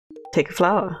take a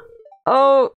flower.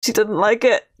 Oh, she didn't like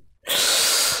it.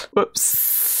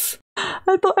 Whoops.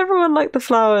 I thought everyone liked the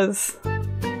flowers.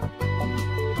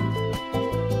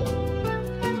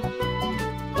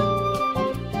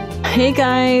 Hey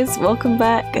guys, welcome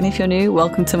back, and if you're new,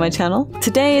 welcome to my channel.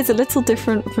 Today is a little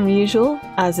different from usual,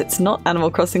 as it's not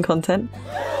Animal Crossing content.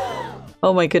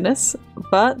 Oh my goodness.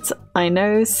 But I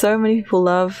know so many people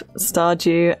love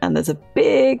Stardew, and there's a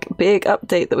big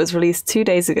update that was released 2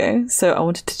 days ago, so I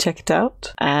wanted to check it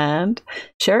out and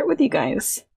share it with you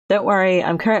guys. Don't worry,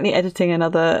 I'm currently editing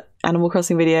another Animal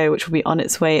Crossing video which will be on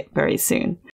its way very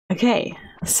soon. Okay,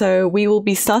 so we will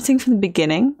be starting from the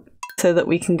beginning, so that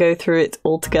we can go through it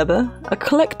all together, a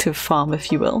collective farm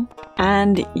if you will.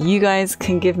 And you guys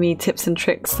can give me tips and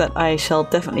tricks that I shall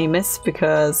definitely miss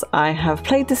because I have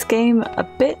played this game a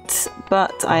bit,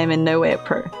 but I am in no way a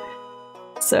pro.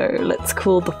 So let's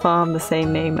call the farm the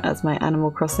same name as my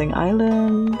Animal Crossing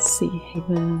island, Sea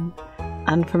Haven.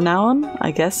 And from now on,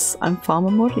 I guess I'm Farmer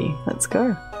Mori. Let's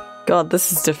go. God,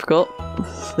 this is difficult.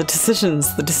 The decisions.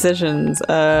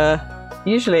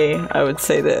 Usually I would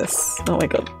say this. Oh my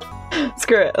god.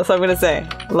 Screw it, that's what I'm gonna say.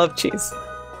 Love cheese.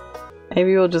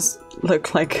 Maybe we'll just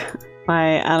look like my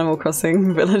Animal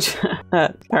Crossing villager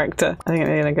character. I think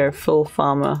I'm gonna go full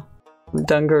farmer.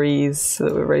 Dungarees so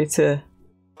that we're ready to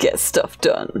get stuff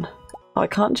done. Oh, I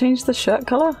can't change the shirt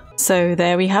colour? So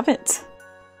there we have it.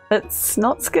 Let's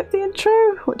not skip the intro.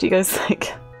 What do you guys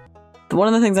think? One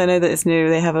of the things I know that is new,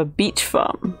 they have a beach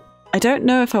farm. I don't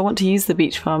know if I want to use the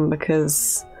beach farm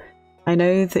because I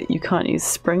know that you can't use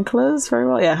sprinklers very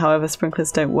well. Yeah, however,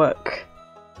 sprinklers don't work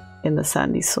in the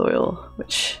sandy soil,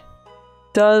 which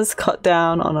does cut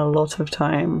down on a lot of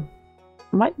time.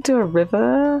 I might do a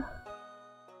river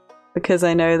because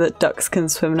I know that ducks can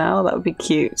swim now. That would be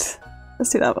cute.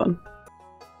 Let's do that one.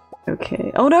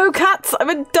 Okay. Oh no, cats! I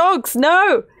meant dogs!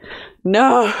 No!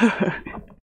 No!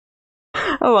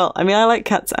 Oh well, I mean, I like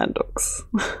cats and dogs,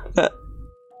 but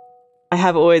I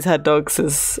have always had dogs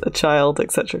as a child,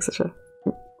 etc, etc.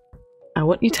 I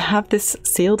want you to have this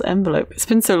sealed envelope. It's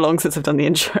been so long since I've done the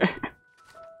intro.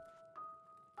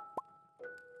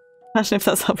 Imagine if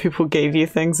that's how people gave you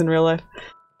things in real life.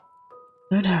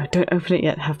 No, don't open it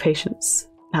yet. Have patience.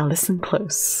 Now listen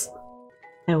close.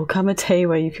 There will come a day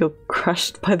where you feel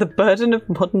crushed by the burden of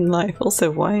modern life. Also,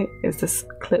 why is this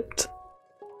clipped?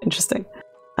 Interesting.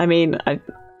 I mean,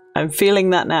 I'm feeling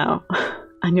that now.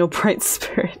 And your bright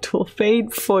spirit will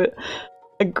fade for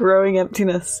a growing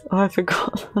emptiness. Oh, I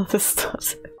forgot how this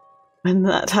started. When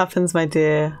that happens, my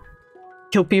dear,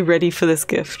 you'll be ready for this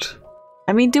gift.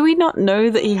 I mean, do we not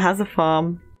know that he has a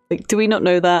farm? Like, do we not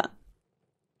know that?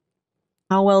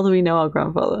 How well do we know our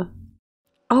grandfather?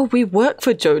 Oh, we work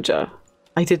for Joja.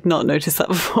 I did not notice that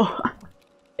before.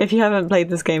 If you haven't played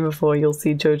this game before, you'll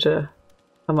see Joja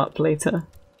come up later.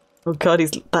 Oh god,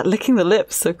 he's licking the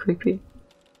lips, so creepy.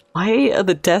 Why are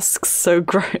the desks so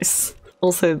gross?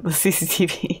 Also the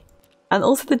CCTV. And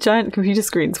also the giant computer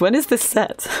screens. When is this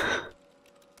set?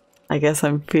 I guess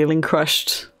I'm feeling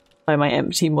crushed by my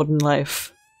empty modern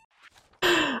life.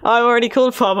 I'm already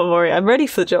called Farmer Mori. I'm ready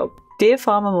for the job. Dear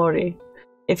Farmer Mori,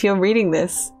 if you're reading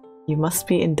this, you must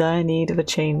be in dire need of a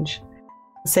change.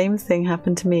 The same thing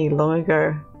happened to me long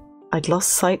ago. I'd lost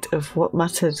sight of what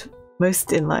mattered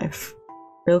most in life.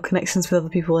 Real connections with other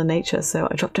people and nature, so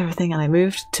I dropped everything and I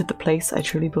moved to the place I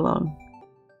truly belong.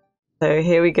 So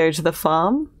here we go to the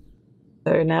farm.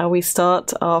 So now we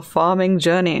start our farming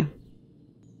journey.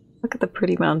 Look at the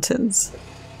pretty mountains.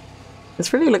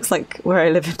 This really looks like where I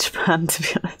live in Japan, to be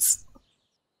honest.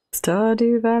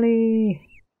 Stardew Valley.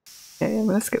 Okay, I'm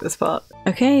gonna skip this part.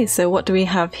 Okay, so what do we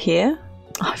have here?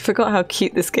 Oh, I forgot how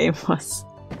cute this game was.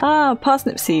 Ah,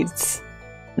 parsnip seeds.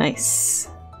 Nice.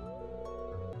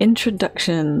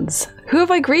 Introductions. Who have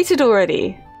I greeted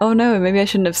already? Oh no, maybe I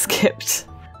shouldn't have skipped.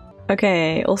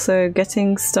 Okay, also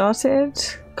getting started.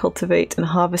 Cultivate and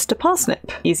harvest a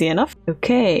parsnip. Easy enough.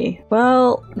 Okay,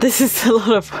 well, this is a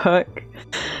lot of work.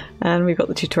 And we've got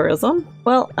the tutorials on.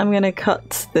 Well, I'm gonna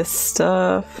cut this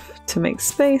stuff to make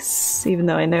space, even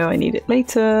though I know I need it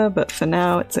later, but for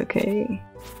now it's okay.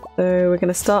 So we're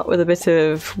gonna start with a bit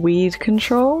of weed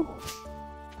control.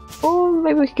 Or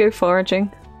maybe we could go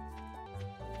foraging.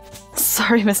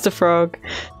 Sorry, Mr. Frog,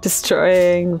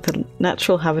 destroying the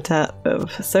natural habitat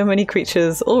of so many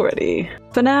creatures already.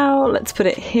 For now, let's put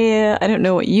it here. I don't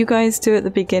know what you guys do at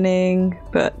the beginning,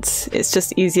 but it's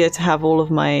just easier to have all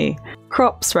of my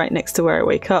crops right next to where I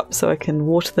wake up so I can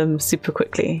water them super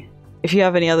quickly. If you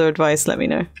have any other advice, let me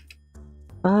know.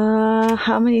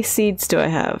 How many seeds do I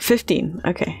have? 15.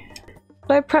 Okay.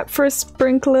 I prep for a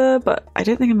sprinkler, but I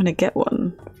don't think I'm gonna get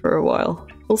one for a while.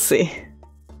 We'll see.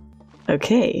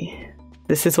 Okay.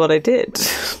 this is what I did.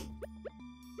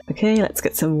 Okay, let's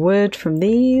get some wood from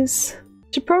these.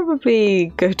 Should probably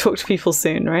go talk to people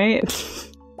soon, right?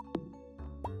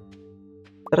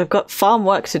 But I've got farm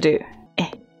work to do.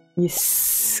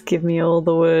 Yes, give me all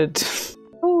the wood.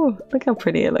 Oh, look how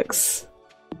pretty it looks.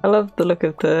 I love the look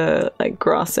of the like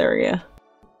grass area.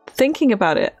 Thinking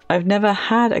about it, I've never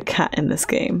had a cat in this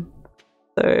game.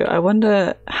 So I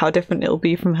wonder how different it'll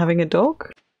be from having a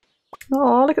dog.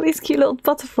 Oh, look at these cute little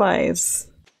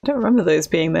butterflies. I don't remember those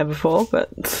being there before,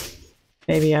 but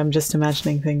maybe I'm just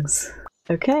imagining things.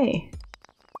 Okay,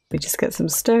 we just get some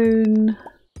stone.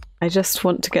 I just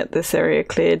want to get this area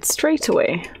cleared straight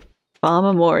away.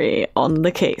 Farmer Mori on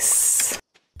the case.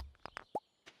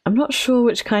 I'm not sure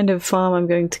which kind of farm I'm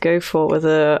going to go for,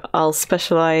 whether I'll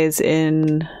specialize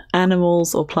in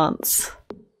animals or plants.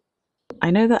 I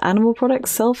know that animal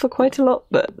products sell for quite a lot,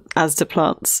 but as do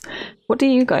plants. What do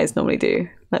you guys normally do?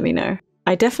 Let me know.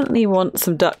 I definitely want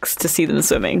some ducks to see them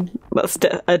swimming. That's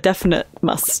a definite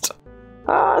must.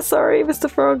 Ah, sorry, Mr.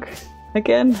 Frog.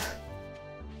 Again.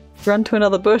 Run to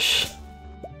another bush.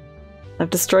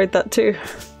 I've destroyed that too.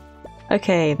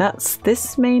 Okay, that's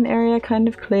this main area kind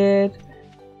of cleared.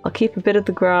 I'll keep a bit of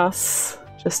the grass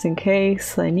just in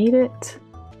case I need it.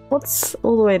 What's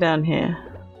all the way down here?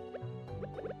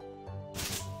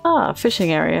 Ah,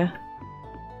 fishing area.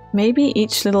 Maybe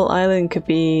each little island could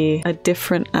be a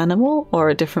different animal or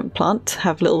a different plant,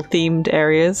 have little themed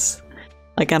areas.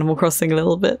 Like Animal Crossing a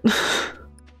little bit.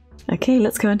 Okay,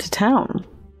 let's go into town.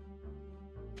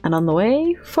 And on the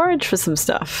way, forage for some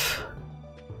stuff.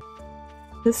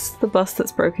 This is the bus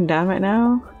that's broken down right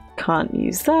now. Can't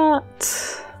use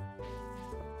that.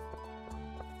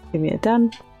 Give me a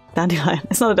dandelion.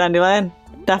 It's not a dandelion.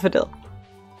 Daffodil.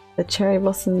 The cherry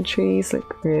blossom trees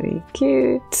look really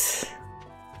cute.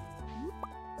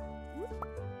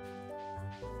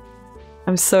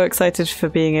 I'm so excited for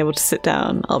being able to sit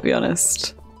down, I'll be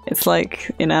honest. It's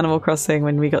like in Animal Crossing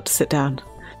when we got to sit down.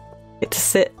 Get to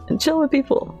sit and chill with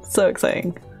people. So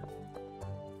exciting.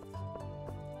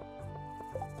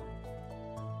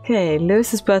 Okay,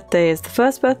 Lewis's birthday is the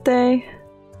first birthday.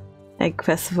 Egg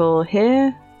festival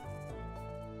here.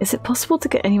 Is it possible to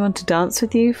get anyone to dance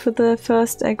with you for the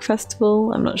first egg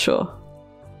festival? I'm not sure.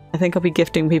 I think I'll be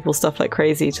gifting people stuff like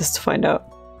crazy just to find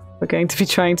out. We're going to be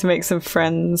trying to make some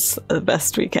friends the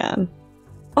best we can.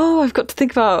 Oh, I've got to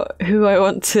think about who I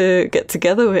want to get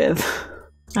together with.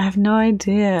 I have no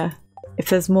idea if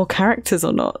there's more characters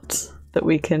or not that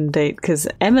we can date, because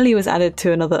Emily was added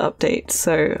to another update,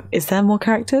 so is there more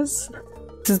characters?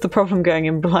 This is the problem going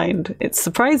in blind. It's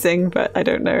surprising, but I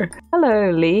don't know.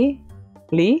 Hello, Lee.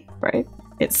 Lee, right?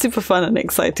 It's super fun and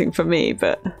exciting for me,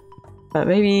 but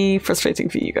maybe frustrating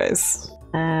for you guys.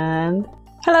 And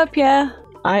hello, Pierre.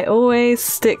 I always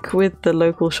stick with the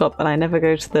local shop and I never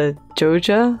go to the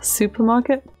Joja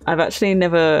supermarket. I've actually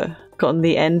never gotten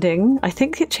the ending. I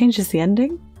think it changes the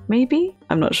ending, maybe?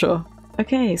 I'm not sure.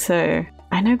 Okay, so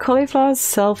I know cauliflowers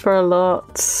sell for a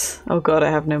lot. Oh god, I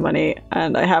have no money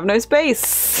and I have no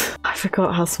space. I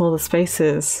forgot how small the space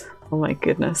is. Oh my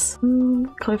goodness.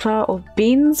 Cauliflower or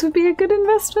beans would be a good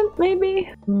investment,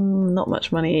 maybe? Not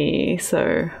much money,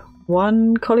 so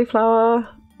one cauliflower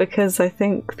because I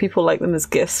think people like them as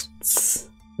gifts.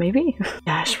 Maybe?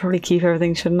 Yeah, I should probably keep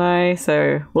everything, shouldn't I?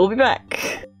 So we'll be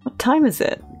back. What time is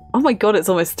it? Oh my god, it's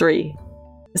almost 3.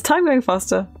 Is time going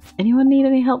faster? Anyone need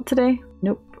any help today?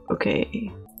 Nope.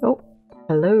 Okay. Oh,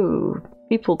 hello.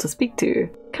 People to speak to.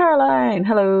 Caroline,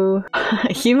 hello.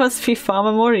 You must be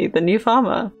Farmer Mori, the new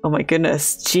farmer. Oh my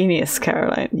goodness, genius,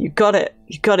 Caroline. You got it.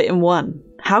 You got it in one.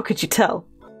 How could you tell?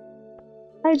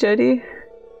 Hi, Jody.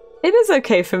 It is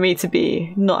okay for me to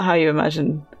be not how you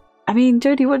imagine. I mean,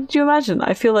 Jody, what did you imagine?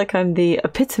 I feel like I'm the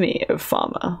epitome of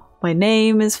farmer. My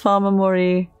name is Farmer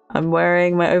Mori. I'm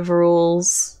wearing my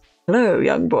overalls. Hello,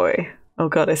 young boy. Oh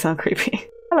god, I sound creepy.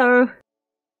 Hello.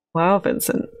 Wow,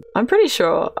 Vincent. I'm pretty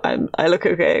sure I look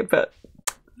okay, but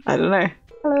I don't know.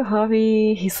 Hello,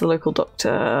 Harvey. He's the local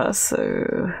doctor,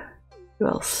 so who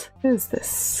else? Who's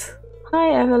this?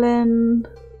 Hi, Evelyn.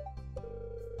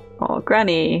 Oh,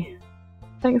 Granny.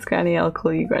 Thanks, Granny. I'll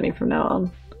call you Granny from now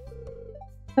on.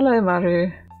 Hello,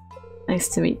 Maru. Nice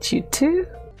to meet you too.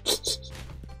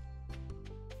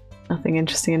 Nothing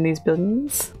interesting in these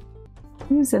buildings.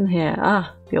 Who's in here?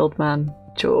 Ah, the old man.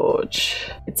 George.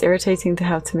 It's irritating to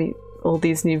have to meet all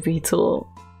these new people.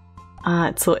 Ah,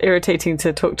 it's so irritating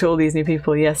to talk to all these new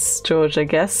people. Yes, George, I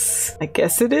guess. I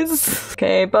guess it is.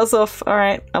 Okay, buzz off.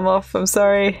 Alright, I'm off. I'm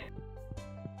sorry.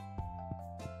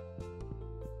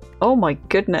 Oh my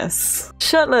goodness.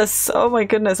 Shirtless. Oh my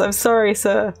goodness. I'm sorry,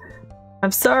 sir.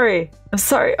 I'm sorry. I'm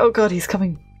sorry. Oh god, he's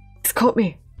coming. He's caught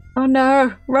me. Oh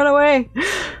no! Run away!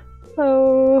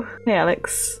 Oh. Hey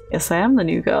Alex. Yes, I am the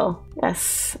new girl.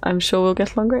 Yes, I'm sure we'll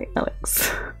get along great,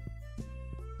 Alex.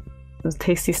 There's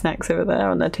tasty snacks over there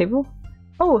on their table.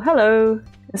 Oh, hello!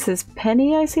 This is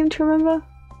Penny, I seem to remember.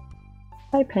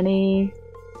 Hi, Penny.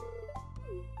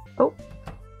 Oh,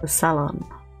 the salon.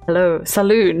 Hello.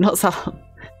 Saloon, not salon.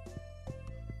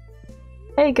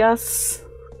 Hey, Gus.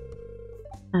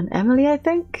 And Emily, I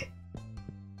think?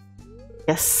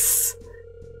 Yes.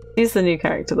 She's the new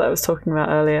character that I was talking about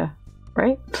earlier,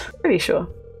 right? Pretty sure.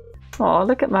 Oh,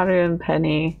 look at Maru and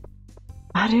Penny.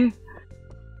 Maru?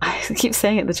 I keep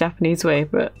saying it the Japanese way,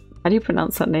 but how do you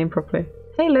pronounce that name properly?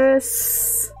 Hey,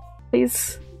 Lewis.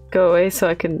 Please go away so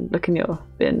I can look in your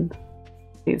bin.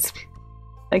 Please.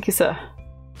 Thank you, sir.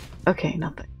 Okay,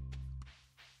 nothing.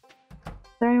 Is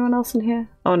there anyone else in here?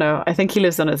 Oh no, I think he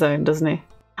lives on his own, doesn't he?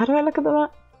 How do I look at the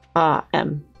map? Ah,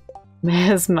 M.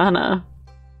 Mayor's Manor.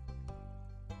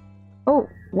 Oh,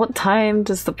 what time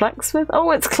does the blacksmith?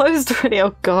 Oh, it's closed already.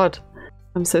 Oh god.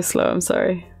 I'm so slow, I'm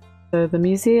sorry. So the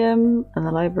museum and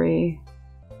the library.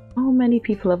 How many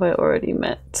people have I already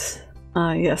met?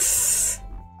 Ah, yes.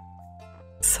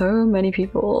 So many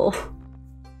people.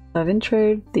 I've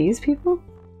introed these people?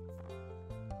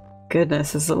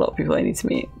 Goodness, there's a lot of people I need to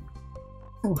meet.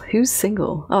 Oh, who's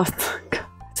single? Oh, God,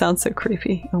 sounds so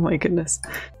creepy. Oh my goodness.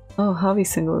 Oh,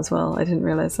 Harvey's single as well. I didn't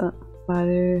realize that.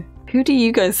 Who do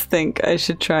you guys think I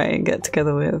should try and get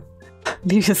together with?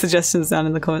 Leave your suggestions down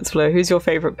in the comments below. Who's your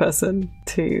favourite person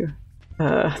to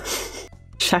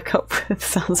shack up with?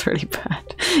 Sounds really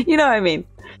bad. You know what I mean.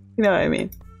 You know what I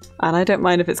mean. And I don't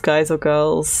mind if it's guys or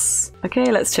girls. Okay,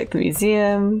 let's check the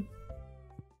museum.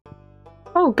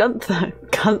 Oh, Gunther.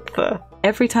 Gunther.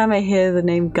 Every time I hear the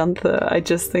name Gunther, I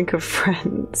just think of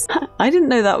Friends. I didn't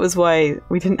know that was why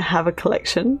we didn't have a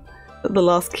collection. That the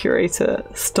last curator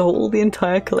stole the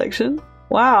entire collection.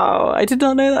 Wow, I did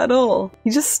not know that at all. He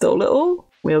just stole it all.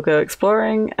 We'll go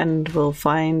exploring and we'll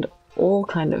find all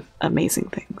kind of amazing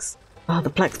things. Oh, the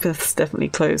blacksmith's definitely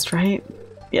closed, right?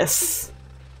 Yes.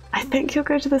 I think you'll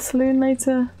go to the saloon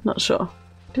later. Not sure.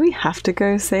 Do we have to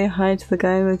go say hi to the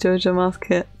guy in the JoJo mask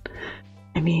kit?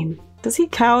 I mean, does he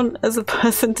count as a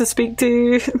person to speak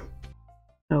to?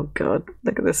 Oh god,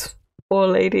 look at this poor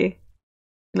lady.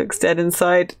 Looks dead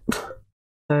inside.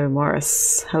 Oh,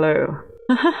 Morris. Hello.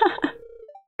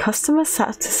 Customer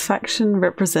Satisfaction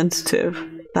Representative.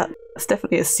 That's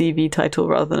definitely a CV title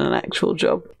rather than an actual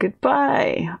job.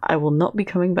 Goodbye. I will not be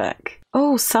coming back.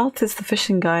 Oh, south is the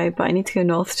fishing guy, but I need to go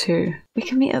north too. We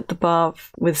can meet at the bar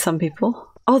with some people.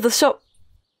 Oh, the shop!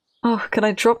 Oh, can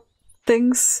I drop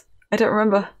things? I don't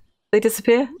remember. They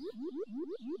disappear?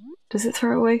 Does it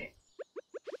throw away?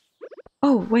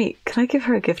 Oh, wait. Can I give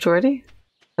her a gift already?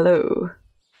 Hello.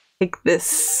 Take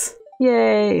this.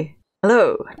 Yay.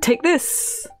 Hello. Take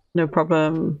this. No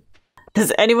problem.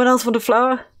 Does anyone else want a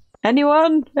flower?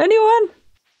 Anyone? Anyone?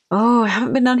 Oh, I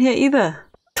haven't been down here either.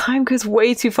 Time goes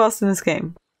way too fast in this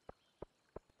game.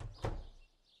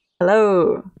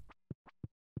 Hello.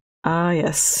 Ah,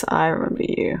 yes. I remember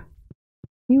you.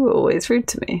 You were always rude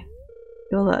to me.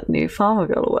 You're that new farmer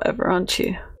girl or whatever, aren't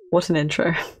you? What an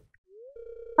intro.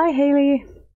 Hi, Haley.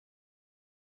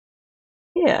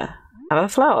 Here, have a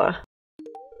flower.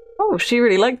 Oh, she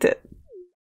really liked it.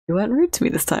 You weren't rude to me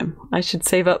this time. I should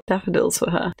save up daffodils for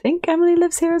her. I think Emily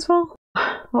lives here as well.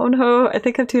 Oh no, I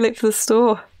think I'm too late for the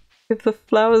store. Give the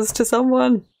flowers to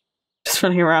someone. Just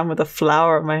running around with a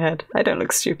flower on my head. I don't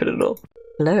look stupid at all.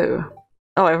 Hello.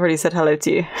 Oh, I've already said hello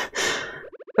to you.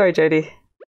 Sorry, Jodie.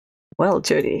 Well,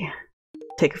 Jodie,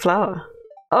 take a flower.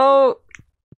 Oh,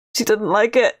 she didn't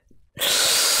like it.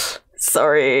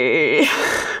 Sorry.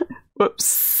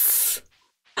 Whoops.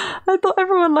 I thought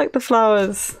everyone liked the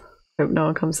flowers. Hope no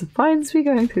one comes and finds me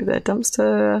going through their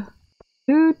dumpster.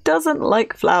 Who doesn't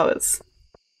like flowers?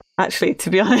 Actually,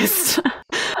 to be honest,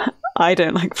 I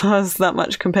don't like flowers that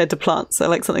much compared to plants. I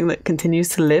like something that continues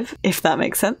to live, if that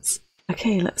makes sense.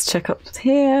 Okay, let's check up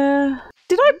here.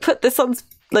 Did I put this on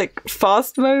like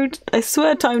fast mode? I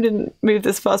swear time didn't move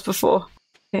this fast before.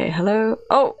 Okay, hello.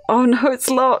 Oh no, it's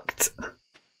locked.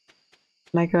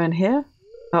 Can I go in here?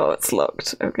 Oh, it's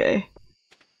locked. Okay.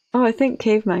 Oh, I think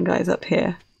caveman guy's up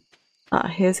here. Ah,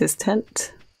 here's his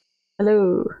tent.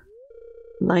 Hello,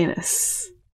 Linus.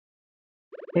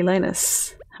 Hey,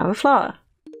 Linus. Have a flower.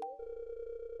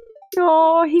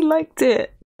 Oh, he liked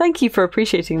it. Thank you for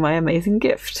appreciating my amazing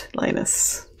gift,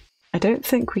 Linus. I don't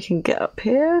think we can get up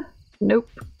here. Nope.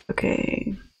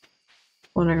 Okay.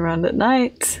 Wandering around at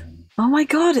night. Oh my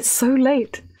god, it's so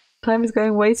late. Time is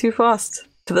going way too fast.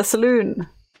 To the saloon.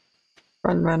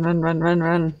 Run, run, run, run, run,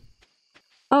 run.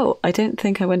 Oh, I don't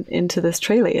think I went into this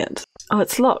trailer yet. Oh,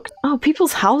 it's locked. Oh,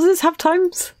 people's houses have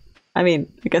times? I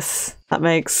mean, I guess that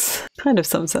makes kind of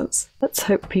some sense. Let's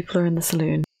hope people are in the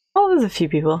saloon. Oh, there's a few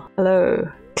people.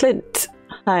 Hello. Clint.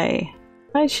 Hi.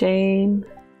 Hi, Shane.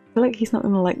 I feel like he's not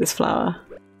gonna like this flower.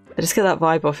 I just get that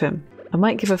vibe off him. I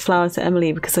might give a flower to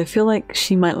Emily because I feel like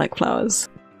she might like flowers.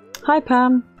 Hi,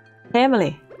 Pam. Hey,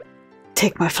 Emily.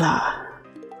 Take my flower.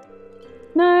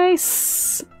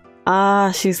 Nice.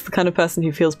 Ah, she's the kind of person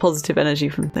who feels positive energy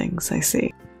from things. I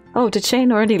see. Oh, did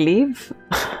Shane already leave?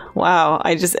 Wow,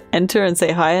 I just enter and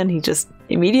say hi and he just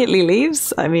immediately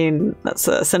leaves? I mean, that's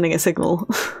sending a signal.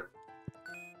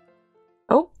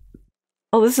 Oh.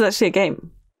 Oh, this is actually a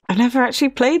game. I've never actually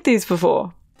played these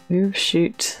before. Move,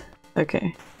 shoot.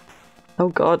 Okay. Oh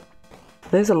god. Are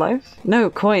those alive? No,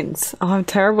 coins. Oh, I'm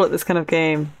terrible at this kind of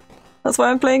game. That's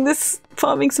why I'm playing this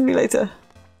farming simulator.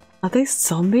 Are they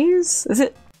zombies? Is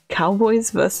it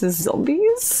cowboys versus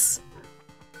zombies?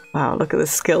 Wow, look at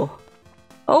this skill.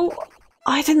 Oh,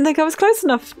 I didn't think I was close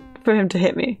enough for him to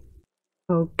hit me.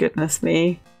 Oh goodness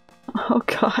me. Oh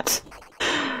god.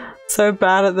 So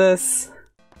bad at this.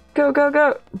 Go, go,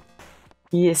 go.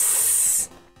 Yes.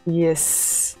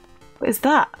 Yes. What is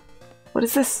that? What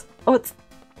is this? Oh, it's...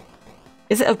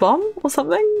 Is it a bomb or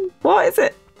something? What is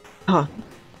it? Oh,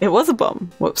 it was a bomb.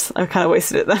 Whoops, I kind of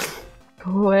wasted it then.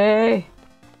 Go away.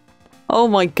 Oh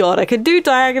my god, I could do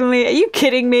diagonally. Are you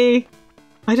kidding me?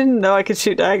 I didn't know I could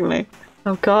shoot diagonally.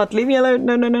 Oh god, leave me alone.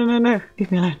 No, no, no, no, no.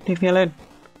 Leave me alone. Leave me alone.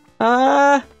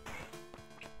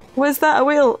 Where's that? A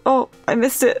wheel? Oh, I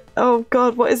missed it. Oh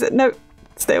god, what is it? No.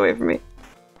 Stay away from me.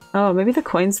 Oh, maybe the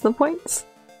coins are the points?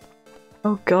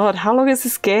 Oh god, how long is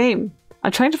this game?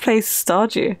 I'm trying to play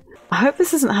Stardew. I hope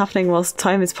this isn't happening whilst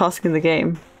time is passing in the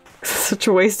game. It's such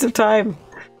a waste of time.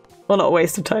 Well, not a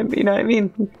waste of time, but you know what I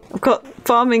mean. I've got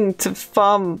farming to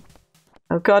farm.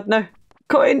 Oh god, no.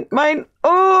 Coin! Mine!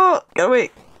 Oh! Get away!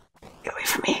 Get away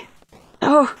from me.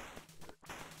 Oh!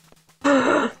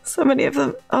 So many of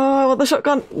them. Oh, I want the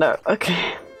shotgun. No,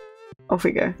 okay. Off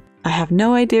we go. I have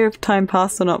no idea if time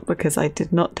passed or not because I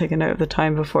did not take a note of the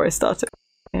time before I started.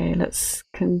 Okay, let's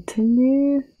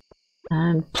continue.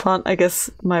 And plant, I guess,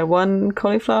 my one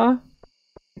cauliflower.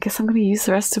 I guess I'm going to use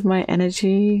the rest of my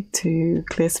energy to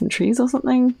clear some trees or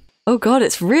something. Oh god,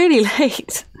 it's really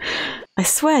late! I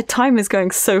swear time is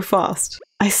going so fast.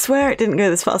 I swear it didn't go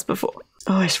this fast before.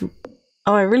 Oh,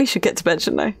 I really should get to bed,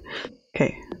 shouldn't I?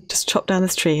 Okay, just chop down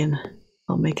this tree and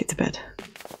I'll make it to bed.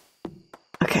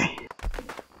 Okay.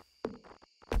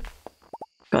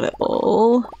 Got it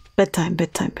all. Bedtime,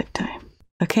 bedtime, bedtime.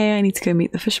 Okay, I need to go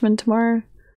meet the fisherman tomorrow.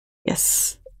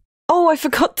 Yes. Oh, I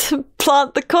forgot to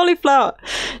plant the cauliflower!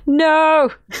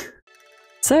 No!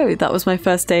 So, that was my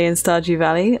first day in Stardew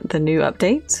Valley, the new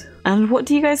update. And what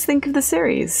do you guys think of the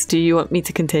series? Do you want me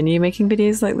to continue making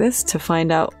videos like this to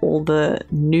find out all the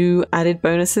new added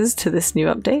bonuses to this new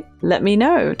update? Let me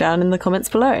know down in the comments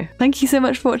below. Thank you so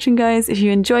much for watching, guys. If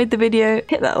you enjoyed the video,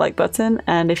 hit that like button.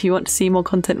 And if you want to see more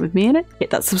content with me in it, hit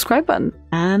that subscribe button.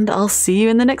 And I'll see you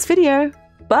in the next video.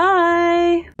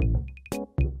 Bye!